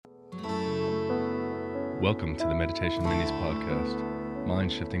Welcome to the Meditation Minis podcast,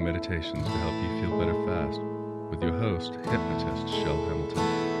 mind-shifting meditations to help you feel better fast, with your host, hypnotist Shel Hamilton.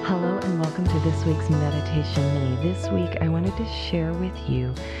 Hello and welcome to this week's Meditation Mini. This week I wanted to share with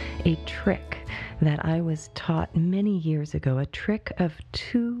you a trick that I was taught many years ago, a trick of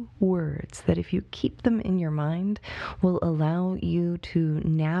 2 words that if you keep them in your mind will allow you to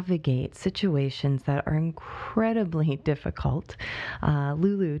navigate situations that are incredibly difficult.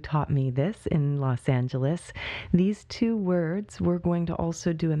 Lulu taught me this in Los Angeles. These 2 words, we're going to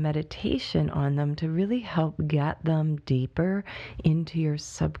also do a meditation on them to really help get them deeper into your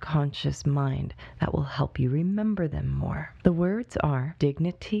subconscious mind. That will help you remember them more. The words are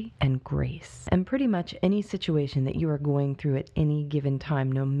dignity and grace. And pretty much any situation that you are going through at any given time,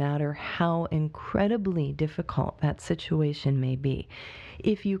 no matter how incredibly difficult that situation may be,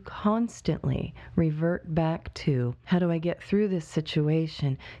 if you constantly revert back to, how do I get through this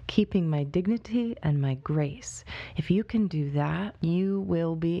situation, keeping my dignity and my grace, if you can do that, you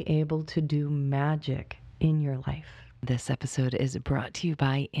will be able to do magic in your life. This episode is brought to you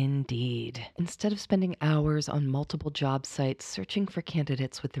by Indeed. Instead of spending hours on multiple job sites searching for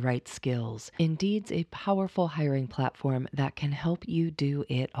candidates with the right skills, Indeed's a powerful hiring platform that can help you do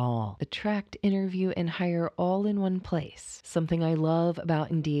it all. Attract, interview, and hire all in one place. Something I love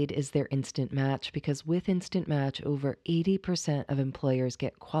about Indeed is their Instant Match, because with Instant Match, over 80% of employers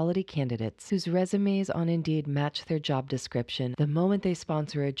get quality candidates whose resumes on Indeed match their job description the moment they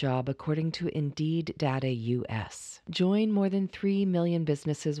sponsor a job, according to Indeed Data US. Join more than 3 million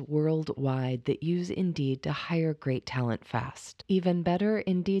businesses worldwide that use Indeed to hire great talent fast. Even better,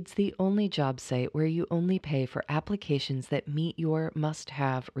 Indeed's the only job site where you only pay for applications that meet your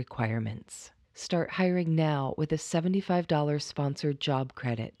must-have requirements. Start hiring now with a $75 sponsored job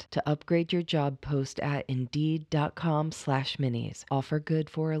credit to upgrade your job post at Indeed.com/minis. Offer good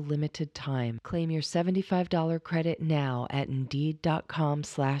for a limited time. Claim your $75 credit now at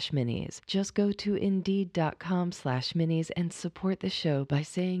Indeed.com/minis. Just go to Indeed.com/minis and support the show by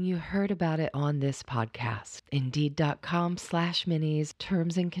saying you heard about it on this podcast. Indeed.com/minis.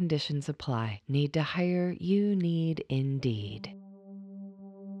 Terms and conditions apply. Need to hire? You need Indeed.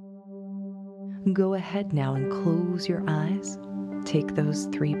 Go ahead now and close your eyes. Take those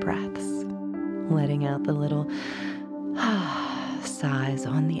 3 breaths, letting out the little sighs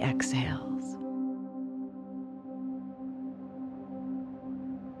on the exhales.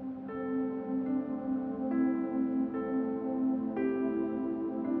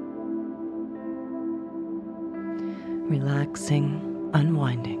 Relaxing,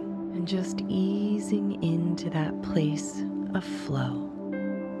 unwinding, and just easing into that place of flow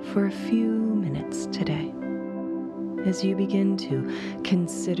for a few minutes today, as you begin to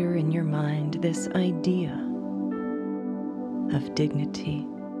consider in your mind this idea of dignity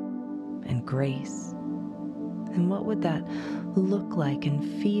and grace, and what would that look like and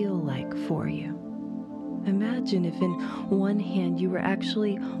feel like for you. Imagine if in one hand you were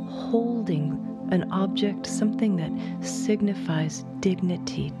actually holding an object, something that signifies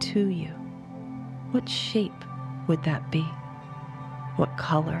dignity to you. What shape would that be? What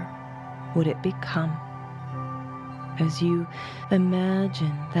color would it become? As you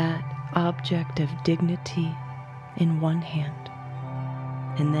imagine that object of dignity in one hand,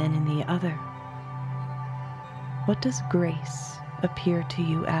 and then in the other, what does grace appear to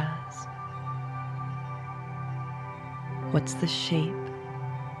you as? What's the shape,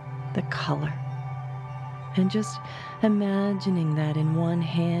 the color? And just imagining that in one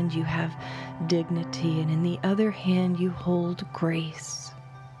hand you have dignity and in the other hand you hold grace.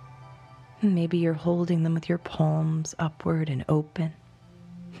 Maybe you're holding them with your palms upward and open.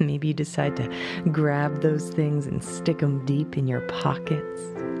 Maybe you decide to grab those things and stick them deep in your pockets.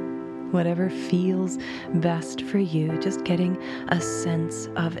 Whatever feels best for you, just getting a sense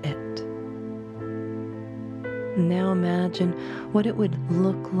of it. Now imagine what it would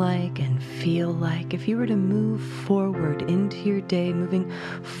look like and feel like if you were to move forward into your day, moving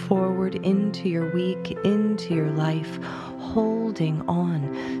forward into your week, into your life, holding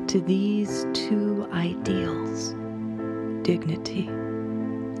on to these 2 ideals, dignity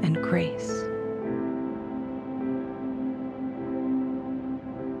and grace.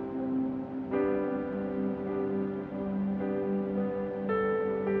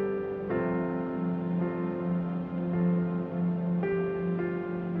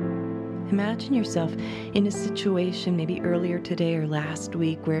 Imagine yourself in a situation maybe earlier today or last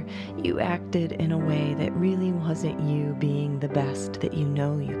week where you acted in a way that really wasn't you being the best that you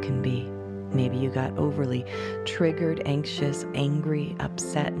know you can be. Maybe you got overly triggered, anxious, angry,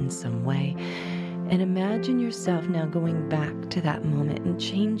 upset in some way. And imagine yourself now going back to that moment and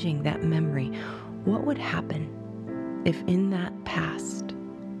changing that memory. What would happen if in that past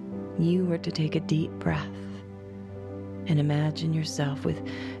you were to take a deep breath and imagine yourself with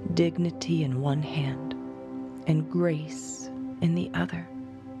dignity in one hand and grace in the other?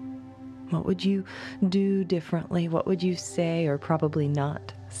 What would you do differently? What would you say or probably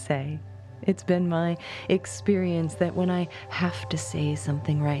not say? It's been my experience that when I have to say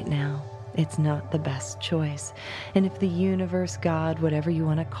something right now, it's not the best choice. And if the universe, God, whatever you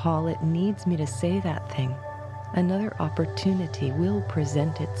want to call it, needs me to say that thing, another opportunity will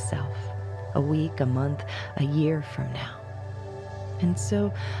present itself a week, a month, a year from now. And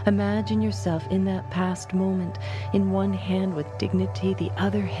so imagine yourself in that past moment, in one hand with dignity, the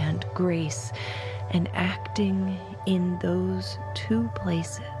other hand grace, and acting in those two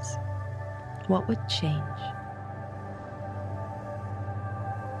places. What would change?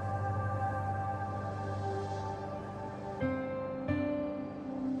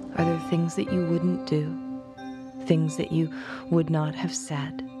 Are there things that you wouldn't do? Things that you would not have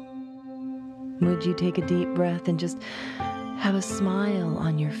said? Would you take a deep breath and just have a smile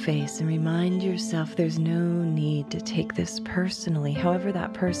on your face and remind yourself there's no need to take this personally? However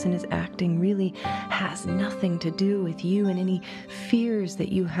that person is acting really has nothing to do with you, and any fears that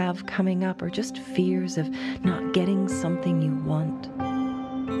you have coming up are just fears of not getting something you want.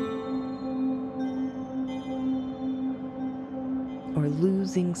 Or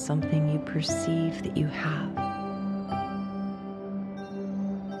losing something you perceive that you have.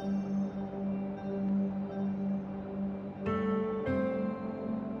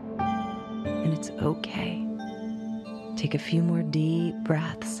 And it's okay. Take a few more deep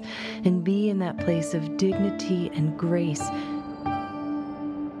breaths and be in that place of dignity and grace.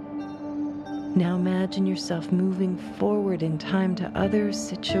 Now imagine yourself moving forward in time to other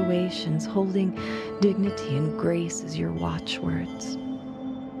situations, holding dignity and grace as your watchwords.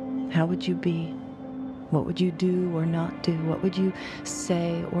 How would you be? What would you do or not do? What would you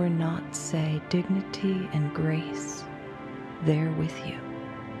say or not say? Dignity and grace there with you.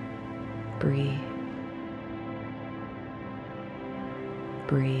 Breathe.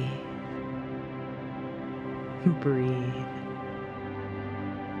 Breathe. Breathe.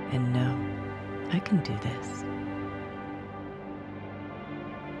 And know, I can do this.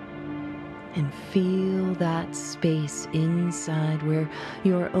 And feel that space inside where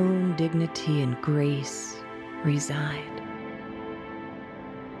your own dignity and grace reside.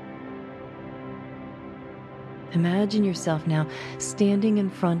 Imagine yourself now standing in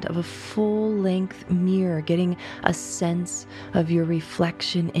front of a full-length mirror, getting a sense of your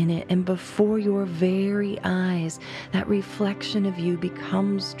reflection in it, and before your very eyes, that reflection of you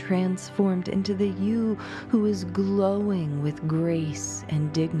becomes transformed into the you who is glowing with grace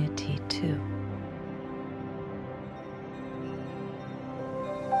and dignity too.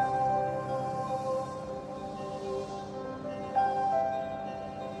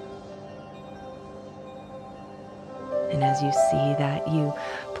 And as you see that, you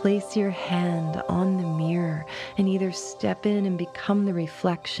place your hand on the mirror and either step in and become the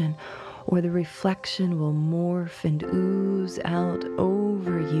reflection, or the reflection will morph and ooze out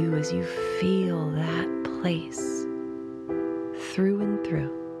over you as you feel that place through and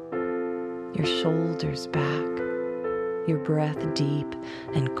through. Your shoulders back, your breath deep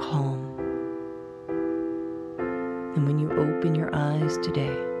and calm. And when you open your eyes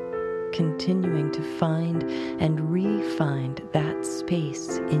today, continuing to find and re-find that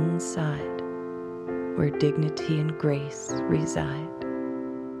space inside where dignity and grace reside.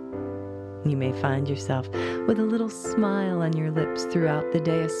 You may find yourself with a little smile on your lips throughout the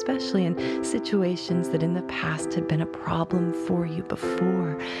day, especially in situations that in the past had been a problem for you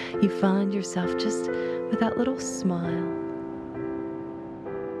before. You find yourself just with that little smile.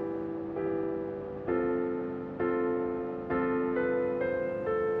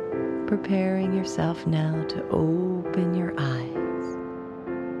 Preparing yourself now to open your eyes.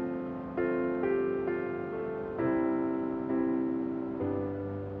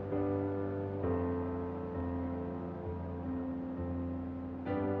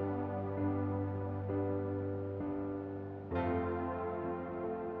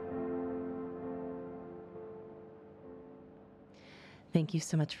 Thank you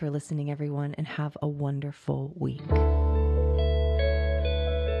so much for listening, everyone, and have a wonderful week.